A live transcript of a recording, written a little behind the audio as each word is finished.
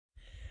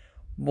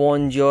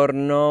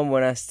Buongiorno,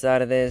 buenas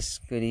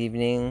tardes, good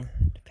evening,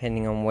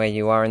 depending on where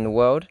you are in the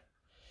world.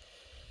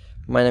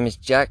 My name is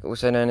Jack,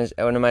 also known as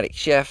El Nomadic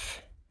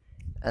Chef,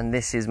 and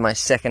this is my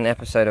second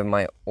episode of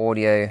my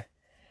audio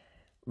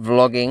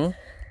vlogging.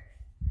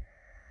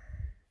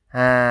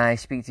 I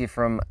speak to you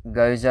from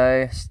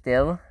Gozo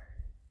still,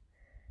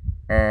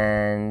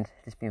 and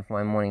just been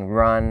for my morning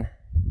run.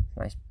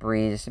 Nice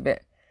breeze. It's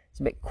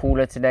a bit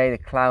cooler today. The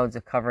clouds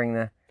are covering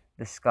the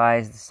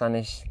skies. The sun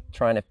is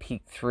trying to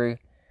peek through.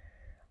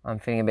 I'm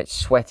feeling a bit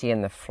sweaty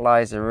and the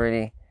flies are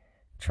really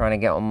trying to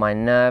get on my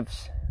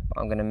nerves.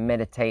 But I'm going to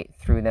meditate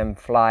through them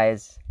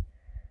flies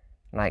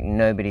like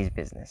nobody's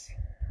business.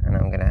 And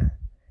I'm going to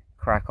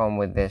crack on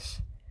with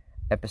this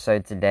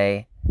episode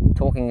today,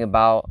 talking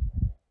about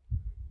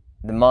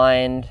the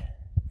mind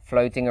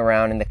floating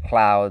around in the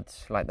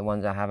clouds like the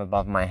ones I have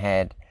above my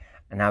head,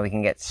 and how we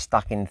can get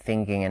stuck in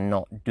thinking and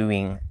not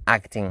doing,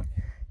 acting,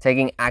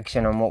 taking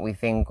action on what we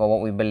think or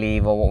what we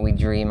believe or what we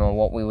dream or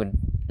what we would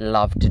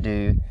love to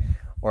do,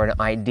 or an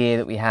idea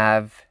that we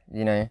have,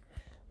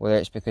 whether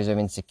it's because of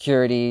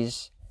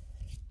insecurities,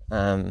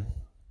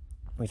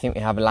 we think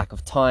we have a lack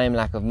of time,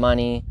 lack of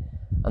money,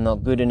 I'm not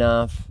good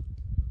enough,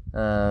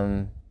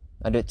 I'll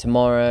do it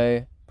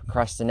tomorrow,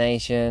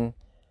 procrastination,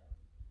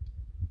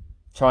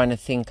 trying to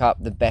think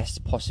up the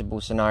best possible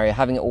scenario,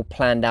 having it all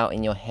planned out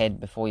in your head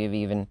before you've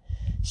even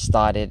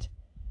started.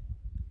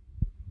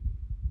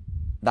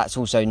 That's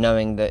also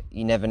knowing that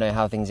you never know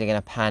how things are going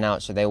to pan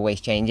out, so they always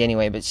change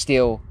anyway, but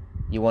still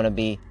you want to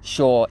be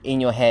sure in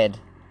your head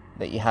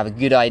that you have a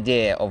good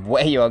idea of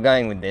where you are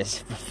going with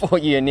this before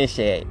you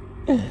initiate.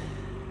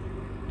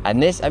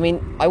 And this, I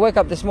woke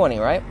up this morning,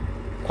 right?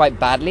 Quite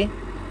badly.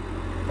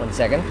 1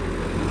 second.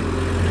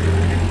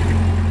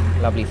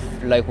 Lovely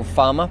local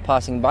farmer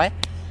passing by.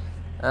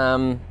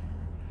 I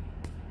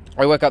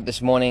woke up this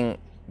morning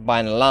by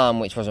an alarm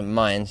which wasn't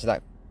mine, so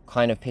that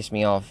kind of pissed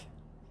me off.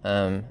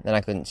 Then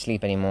I couldn't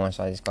sleep anymore,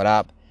 so I just got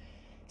up.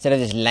 Instead of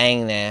just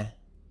laying there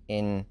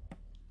in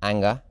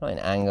anger, not in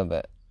anger,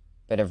 but a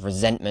bit of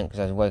resentment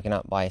because I was woken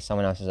up by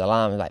someone else's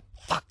alarm. I was like,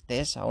 fuck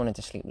this, I wanted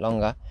to sleep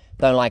longer.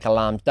 Don't like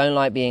alarms, don't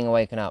like being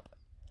awakened up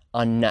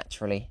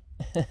unnaturally.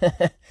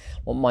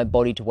 Want my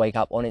body to wake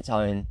up on its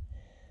own.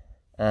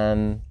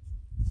 I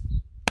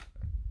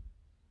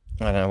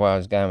don't know where I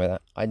was going with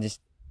that. I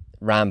just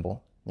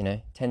ramble,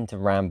 tend to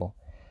ramble.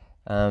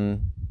 But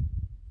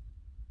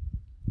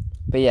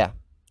yeah,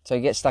 so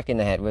you get stuck in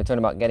the head. We're talking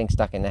about getting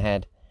stuck in the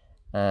head.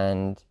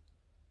 And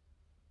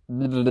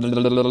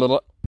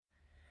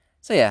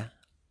so yeah,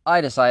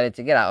 I decided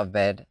to get out of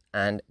bed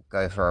and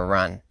go for a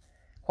run.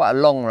 Quite a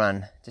long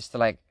run, just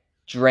to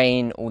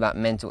drain all that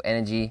mental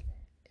energy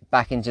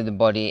back into the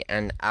body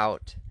and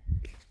out.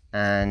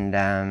 And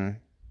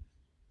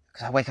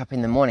because I wake up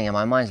in the morning and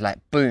my mind's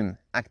boom,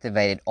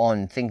 activated,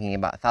 on, thinking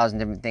about 1,000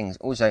 different things.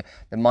 Also,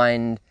 the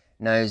mind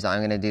knows that I'm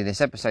going to do this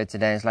episode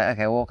today. It's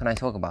okay, well, what can I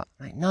talk about?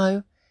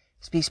 No,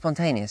 let's be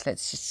spontaneous.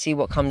 Let's just see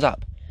what comes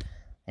up,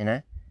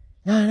 No,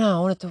 I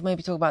want to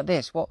maybe talk about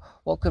this. What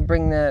could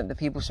bring the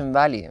people some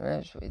value?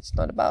 It's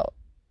not about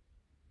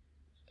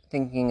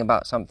thinking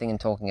about something and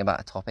talking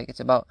about a topic. It's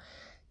about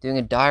doing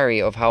a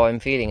diary of how I'm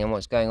feeling and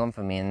what's going on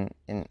for me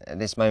in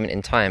this moment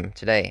in time,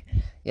 today,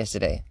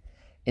 yesterday,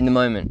 in the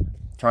moment.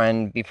 Try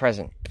and be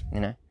present,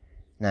 No,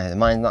 the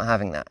mind's not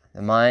having that.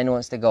 The mind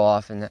wants to go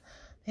off and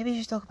maybe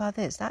you should talk about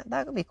this.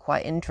 That could be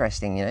quite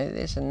interesting,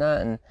 this and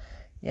that, and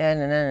yeah,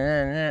 no.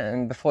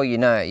 And before you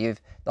know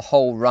it, the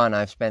whole run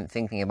I've spent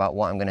thinking about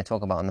what I'm going to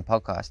talk about on the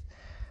podcast.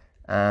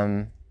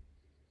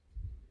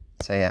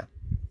 So yeah,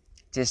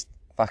 just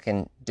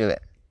fucking do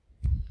it.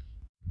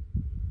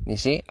 You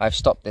see, I've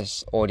stopped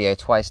this audio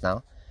twice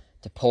now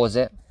to pause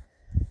it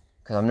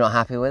because I'm not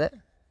happy with it.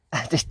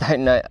 I just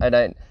don't know. I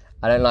don't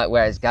like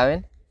where it's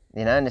going,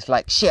 and it's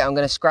shit, I'm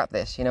going to scrap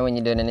this. When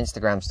you're doing an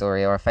Instagram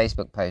story or a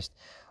Facebook post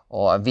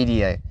or a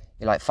video,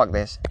 you're like, fuck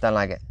this, don't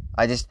like it.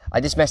 I just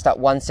messed up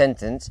one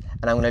sentence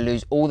and I'm going to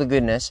lose all the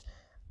goodness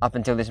up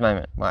until this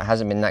moment. Well, it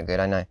hasn't been that good,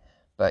 I know.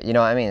 But you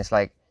know what I mean? It's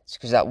it's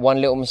because that one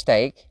little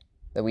mistake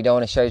that we don't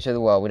want to show to the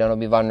world. We don't want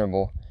to be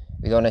vulnerable.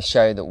 We don't want to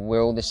show that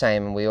we're all the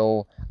same and we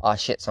all are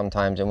shit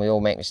sometimes and we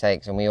all make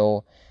mistakes and we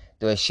all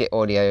do a shit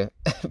audio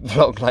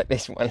vlog like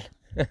this one.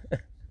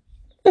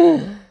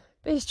 But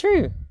it's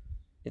true.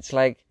 It's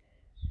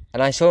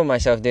and I saw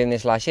myself doing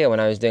this last year when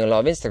I was doing a lot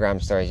of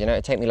Instagram stories,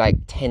 It'd take me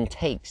 10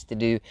 takes to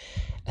do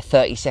a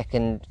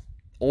 30-second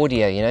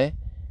audio,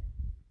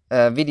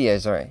 video,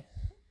 sorry.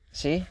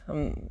 See?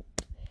 And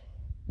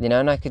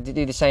I could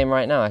do the same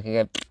right now. I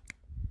could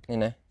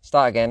go,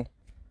 start again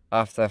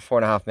after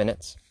 4.5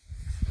 minutes.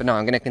 But no,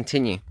 I'm going to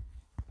continue.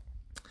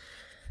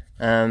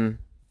 So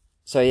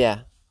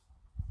yeah.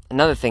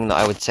 Another thing that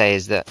I would say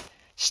is that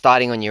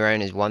starting on your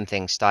own is one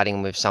thing.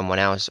 Starting with someone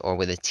else or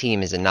with a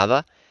team is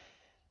another.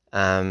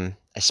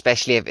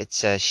 Especially if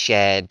it's a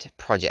shared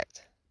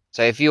project.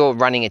 So if you're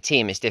running a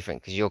team, it's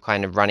different because you're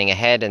kind of running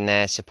ahead and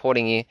they're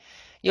supporting you.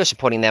 You're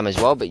supporting them as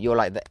well, but you're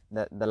like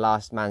the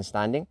last man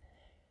standing.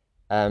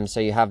 So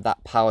you have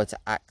that power to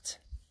act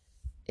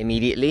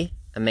immediately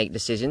and make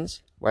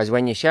decisions. Whereas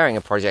when you're sharing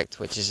a project,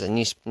 which is a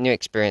new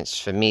experience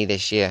for me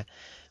this year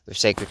with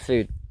Sacred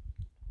Food,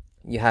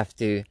 you have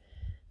to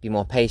be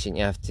more patient.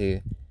 You have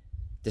to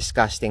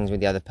discuss things with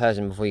the other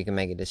person before you can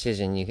make a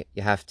decision. You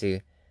have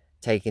to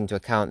take into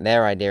account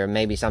their idea and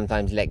maybe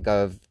sometimes let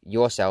go of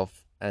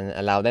yourself and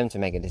allow them to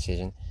make a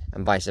decision,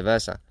 and vice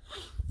versa.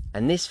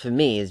 And this for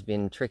me has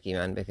been tricky,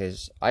 man,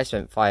 because I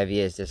spent 5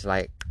 years just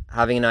like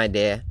having an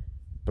idea,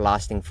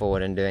 blasting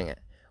forward and doing it,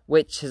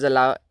 which has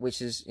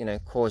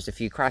caused a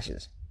few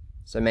crashes.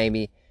 So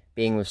maybe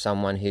being with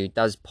someone who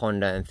does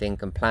ponder and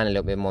think and plan a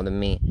little bit more than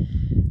me,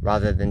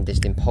 rather than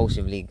just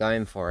impulsively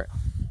going for it,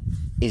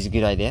 is a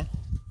good idea.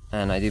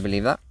 And I do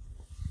believe that.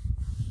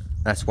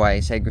 That's why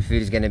Sacred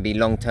Food is going to be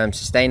long-term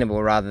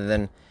sustainable, rather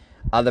than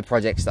other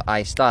projects that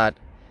I start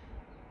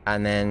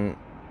and then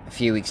a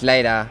few weeks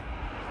later,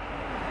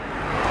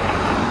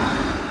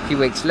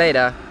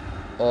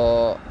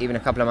 or even a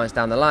couple of months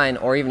down the line,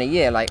 or even a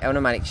year, like El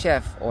Nomadic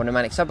Chef or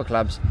Nomadic Supper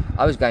Clubs,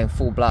 I was going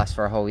full blast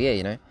for a whole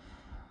year,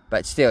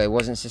 But still, it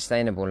wasn't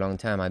sustainable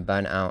long-term. I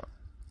burnt out.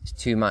 It's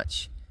too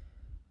much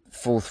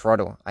full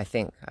throttle, I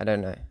think. I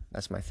don't know.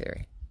 That's my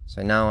theory.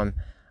 So now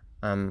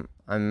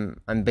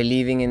I'm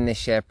believing in this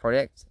share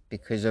project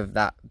because of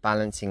that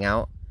balancing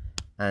out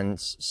and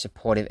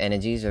supportive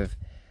energies of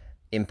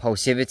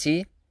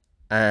impulsivity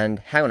and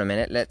hang on a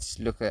minute, let's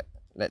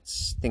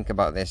think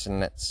about this and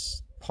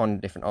let's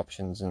ponder different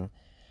options, and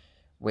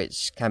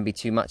which can be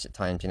too much at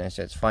times,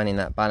 so it's finding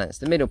that balance,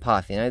 the middle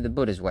path, the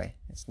Buddha's way.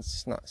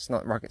 It's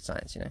not rocket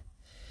science,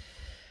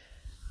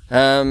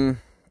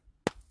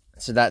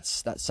 so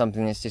that's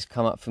something that's just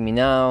come up for me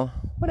now.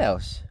 What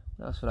else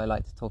would I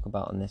like to talk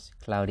about on this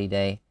cloudy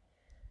day?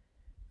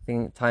 I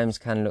think times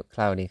can look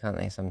cloudy, can't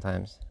they,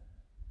 sometimes?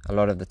 A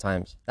lot of the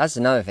times. That's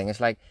another thing. It's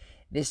like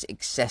this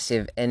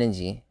excessive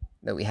energy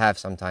that we have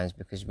sometimes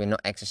because we're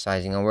not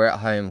exercising, or we're at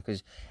home,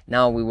 because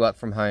now we work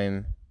from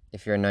home.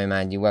 If you're a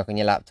nomad, you work on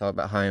your laptop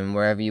at home,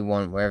 wherever you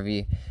want,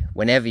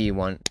 whenever you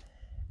want.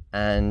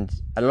 And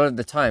a lot of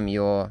the time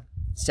you're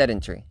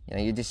sedentary.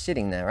 You're just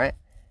sitting there, right?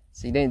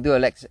 So you don't do a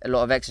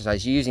lot of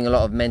exercise. You're using a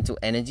lot of mental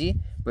energy,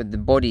 but the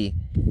body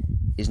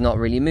is not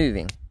really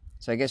moving.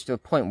 So it gets to a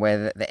point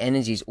where the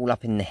energy is all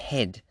up in the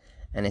head,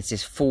 and it's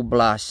this full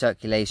blast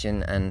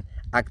circulation and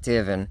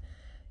active. And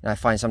I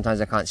find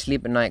sometimes I can't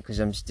sleep at night because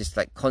I'm just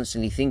like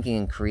constantly thinking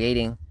and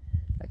creating,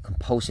 like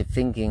compulsive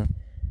thinking.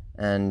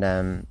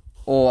 And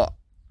or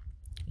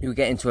you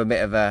get into a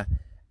bit of a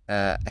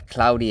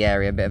cloudy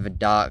area, a bit of a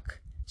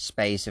dark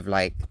space of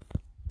like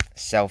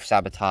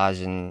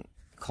self-sabotage and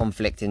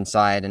conflict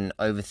inside, and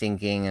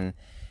overthinking and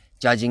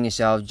judging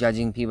yourself,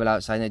 judging people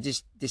outside,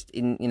 just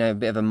in a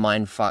bit of a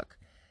mind fuck.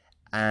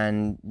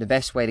 And the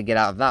best way to get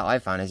out of that, I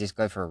found, is just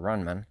go for a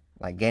run, man.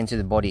 Like, get into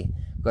the body,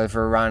 go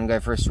for a run, go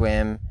for a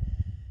swim.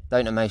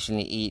 Don't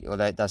emotionally eat,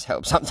 although it does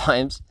help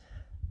sometimes,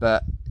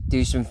 but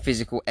do some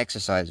physical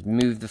exercise.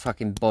 Move the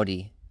fucking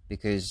body,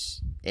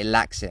 because it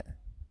lacks it.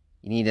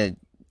 You need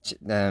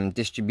to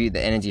distribute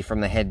the energy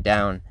from the head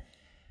down.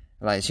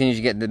 Like, as soon as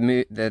you get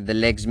the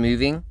legs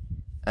moving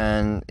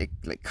and it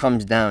like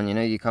comes down,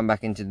 you come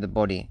back into the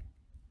body.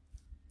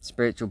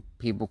 Spiritual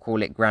people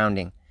call it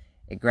grounding.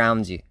 It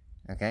grounds you,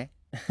 okay?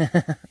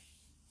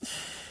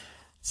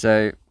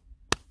 So,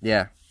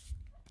 yeah.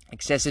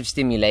 Excessive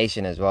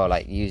stimulation as well,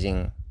 like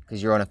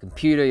because you're on a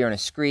computer, you're on a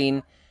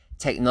screen.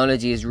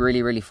 Technology is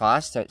really, really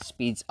fast, so it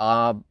speeds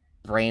our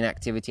brain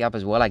activity up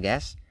as well, I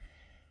guess.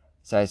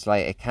 So it's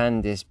like it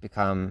can just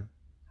become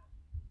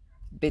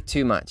a bit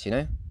too much,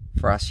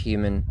 for us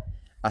humans.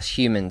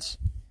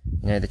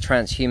 The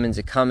transhumans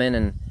are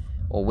coming,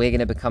 or we're going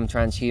to become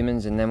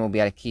transhumans, and then we'll be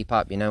able to keep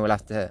up. We'll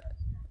have to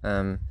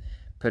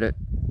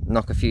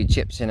knock a few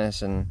chips in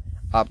us and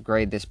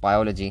upgrade this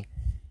biology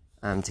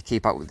to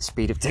keep up with the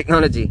speed of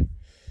technology.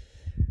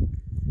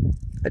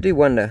 I do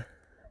wonder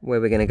where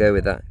we're going to go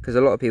with that, because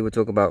a lot of people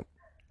talk about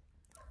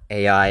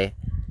AI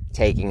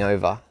taking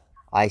over.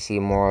 I see it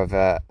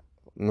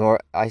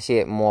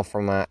more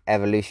from an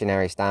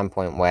evolutionary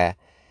standpoint, where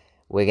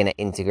we're going to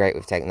integrate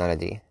with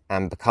technology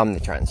and become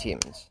the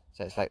transhumans.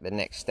 So it's like the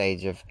next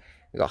stage of,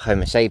 we've got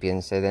Homo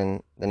sapiens, so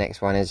then the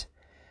next one is,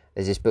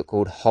 there's this book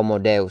called Homo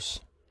Deus,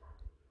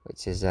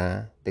 which is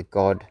the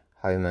god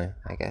Homo,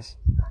 I guess.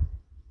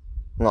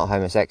 Not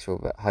homosexual,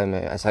 but Homo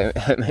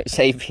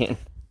sapien,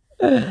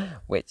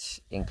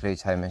 which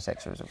includes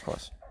homosexuals, of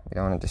course. We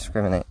don't want to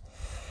discriminate.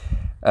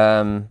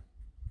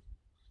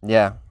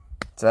 Yeah,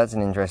 so that's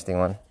an interesting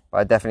one. But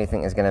I definitely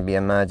think it's going to be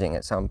emerging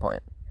at some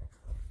point,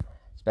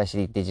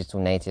 especially digital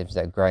natives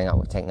that are growing up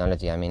with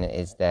technology. I mean, it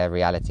is their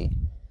reality.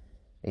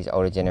 These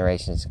older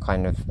generations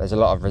there's a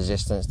lot of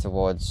resistance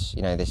towards,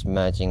 this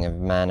merging of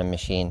man and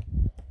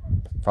machine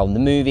from the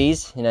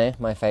movies,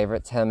 my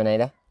favorite,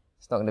 Terminator.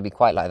 It's not going to be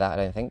quite like that, I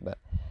don't think, but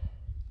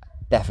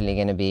definitely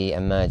going to be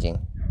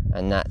emerging,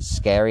 and that's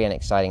scary and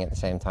exciting at the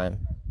same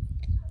time.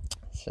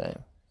 So,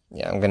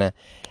 yeah, I'm going to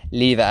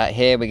leave it at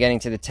here. We're getting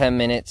to the 10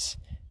 minutes.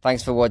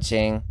 Thanks for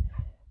watching.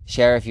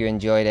 Share if you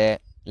enjoyed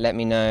it. Let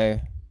me know.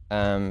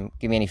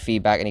 Give me any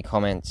feedback, any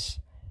comments.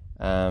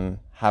 Have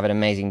an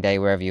amazing day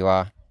wherever you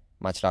are.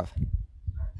 Much love.